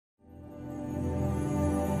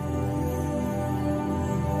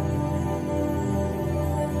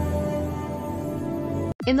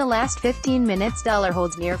In the last 15 minutes, dollar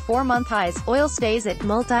holds near 4-month highs, oil stays at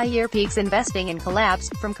multi-year peaks, investing in collapse.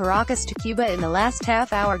 From Caracas to Cuba in the last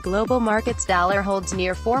half hour, global markets, dollar holds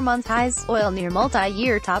near 4-month highs, oil near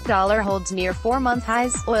multi-year top, dollar holds near 4-month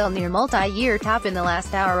highs, oil near multi-year top. In the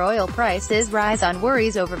last hour, oil prices rise on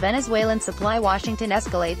worries over Venezuelan supply. Washington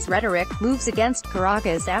escalates rhetoric, moves against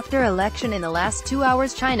Caracas after election. In the last 2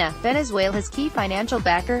 hours, China, Venezuela's key financial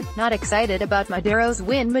backer, not excited about Maduro's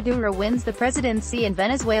win. Maduro wins the presidency in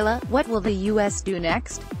Venezuela. What will the U.S. do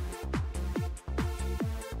next?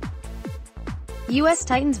 U.S.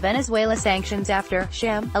 tightens Venezuela sanctions after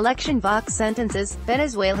sham election. Vox sentences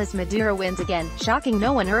Venezuela's Maduro wins again, shocking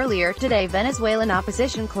no one. Earlier today, Venezuelan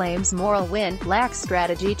opposition claims moral win, lacks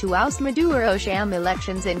strategy to oust Maduro. Sham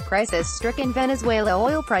elections in crisis-stricken Venezuela.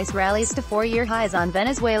 Oil price rallies to 4-year highs on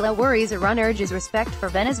Venezuela. Worries Iran urges respect for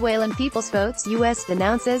Venezuelan people's votes. U.S.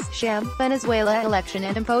 denounces sham Venezuela election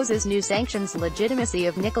and imposes new sanctions. Legitimacy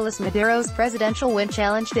of Nicolas Maduro's presidential win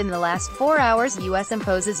challenged in the last 4 hours. U.S.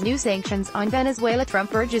 imposes new sanctions on Venezuela.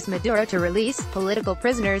 Trump urges Maduro to release political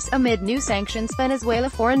prisoners amid new sanctions. Venezuela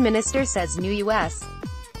foreign minister says new U.S.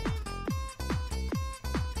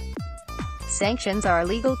 sanctions are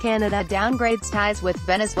illegal. Canada downgrades ties with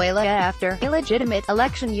Venezuela after illegitimate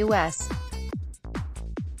election. U.S.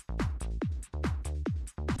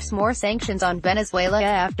 more sanctions on Venezuela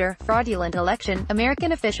after fraudulent election.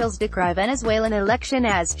 American officials decry Venezuelan election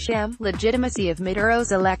as sham. Legitimacy of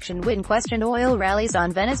Maduro's election win questioned. Oil rallies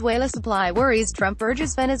on Venezuela. Supply worries. Trump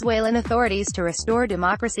urges Venezuelan authorities to restore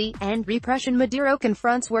democracy and repression. Maduro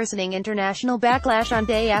confronts worsening international backlash on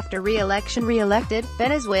day after re-election. Re-elected,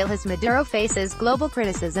 Venezuela's Maduro faces global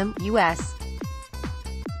criticism. U.S.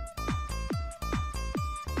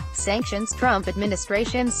 sanctions. Trump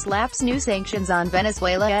administration slaps new sanctions on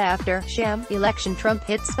Venezuela after sham election. Trump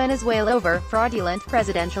hits Venezuela over fraudulent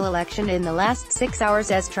presidential election in the last 6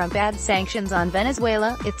 hours as Trump adds sanctions on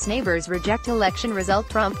Venezuela. Its neighbors reject election result.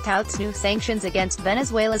 Trump touts new sanctions against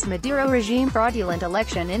Venezuela's Maduro regime. Fraudulent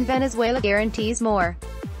election in Venezuela guarantees more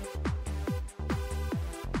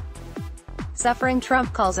suffering.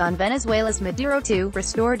 Trump calls on Venezuela's Maduro to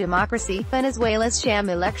restore democracy. Venezuela's sham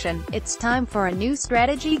election. It's time for a new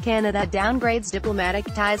strategy. Canada downgrades diplomatic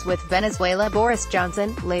ties with Venezuela. Boris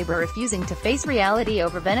Johnson, Labour refusing to face reality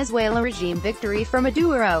over Venezuela regime. Victory for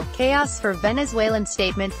Maduro, chaos for Venezuelan.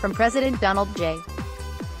 Statement from President Donald J.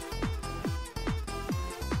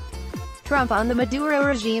 Trump on the Maduro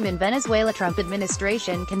regime in Venezuela. Trump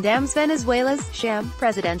administration condemns Venezuela's sham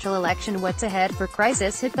presidential election. What's ahead for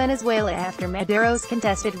crisis hit Venezuela after Maduro's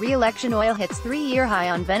contested re-election. Oil hits 3-year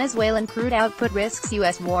high on Venezuelan crude output risks.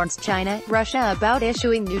 U.S. warns China, Russia about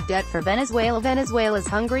issuing new debt for Venezuela. Venezuela's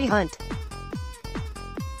hungry hunt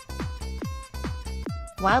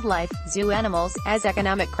wildlife, zoo animals, as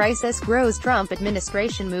economic crisis grows. Trump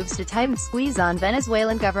administration moves to tighten squeeze on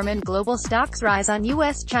Venezuelan government. Global stocks rise on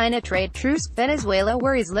U.S.-China trade truce. Venezuela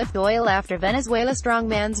worries lift. Oil after Venezuela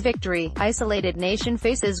strongman's victory. Isolated nation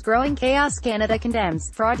faces growing chaos. Canada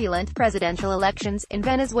condemns fraudulent presidential elections in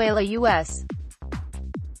Venezuela. U.S.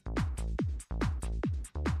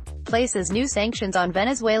 places new sanctions on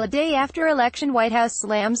Venezuela day after election. White House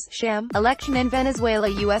slams sham election in Venezuela.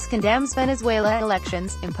 U.S. condemns Venezuela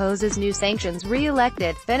elections, imposes new sanctions.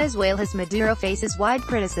 Re-elected, Venezuela's Maduro faces wide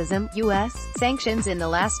criticism. U.S. sanctions in the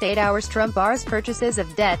last 8 hours. Trump bars purchases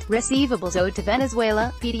of debt, receivables owed to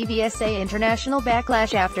Venezuela. PDVSA international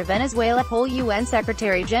backlash after Venezuela poll. UN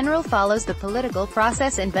Secretary General follows the political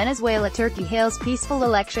process in Venezuela. Turkey hails peaceful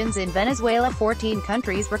elections in Venezuela. 14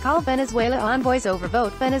 countries recall Venezuela envoys over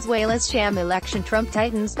vote. Venezuela's sham election. Trump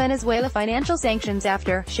tightens Venezuela financial sanctions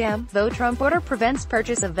after sham vote. Trump order prevents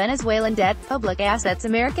purchase of Venezuelan debt, public assets.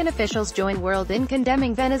 American officials join world in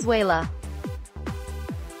condemning Venezuela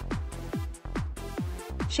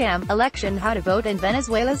sham election. How to vote in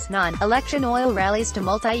Venezuela's non-election. Oil rallies to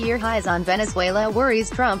multi-year highs on Venezuela. Worries.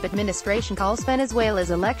 Trump administration calls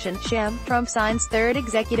Venezuela's election sham. Trump signs third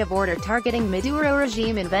executive order targeting Maduro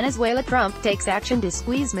regime in Venezuela. Trump takes action to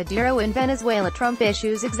squeeze Maduro in Venezuela. Trump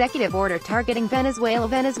issues executive order targeting Venezuela.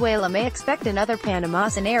 Venezuela may expect another Panama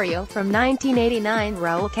scenario from 1989.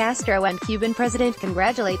 Raul Castro and Cuban president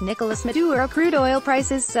congratulate Nicolas Maduro. Crude oil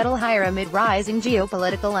prices settle higher amid rising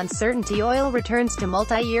geopolitical uncertainty. Oil returns to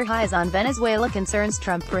multi-year highs on Venezuela. Concerns.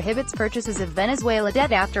 Trump prohibits purchases of Venezuela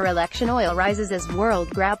debt after election. Oil rises as world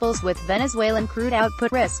grapples with Venezuelan crude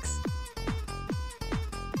output risks.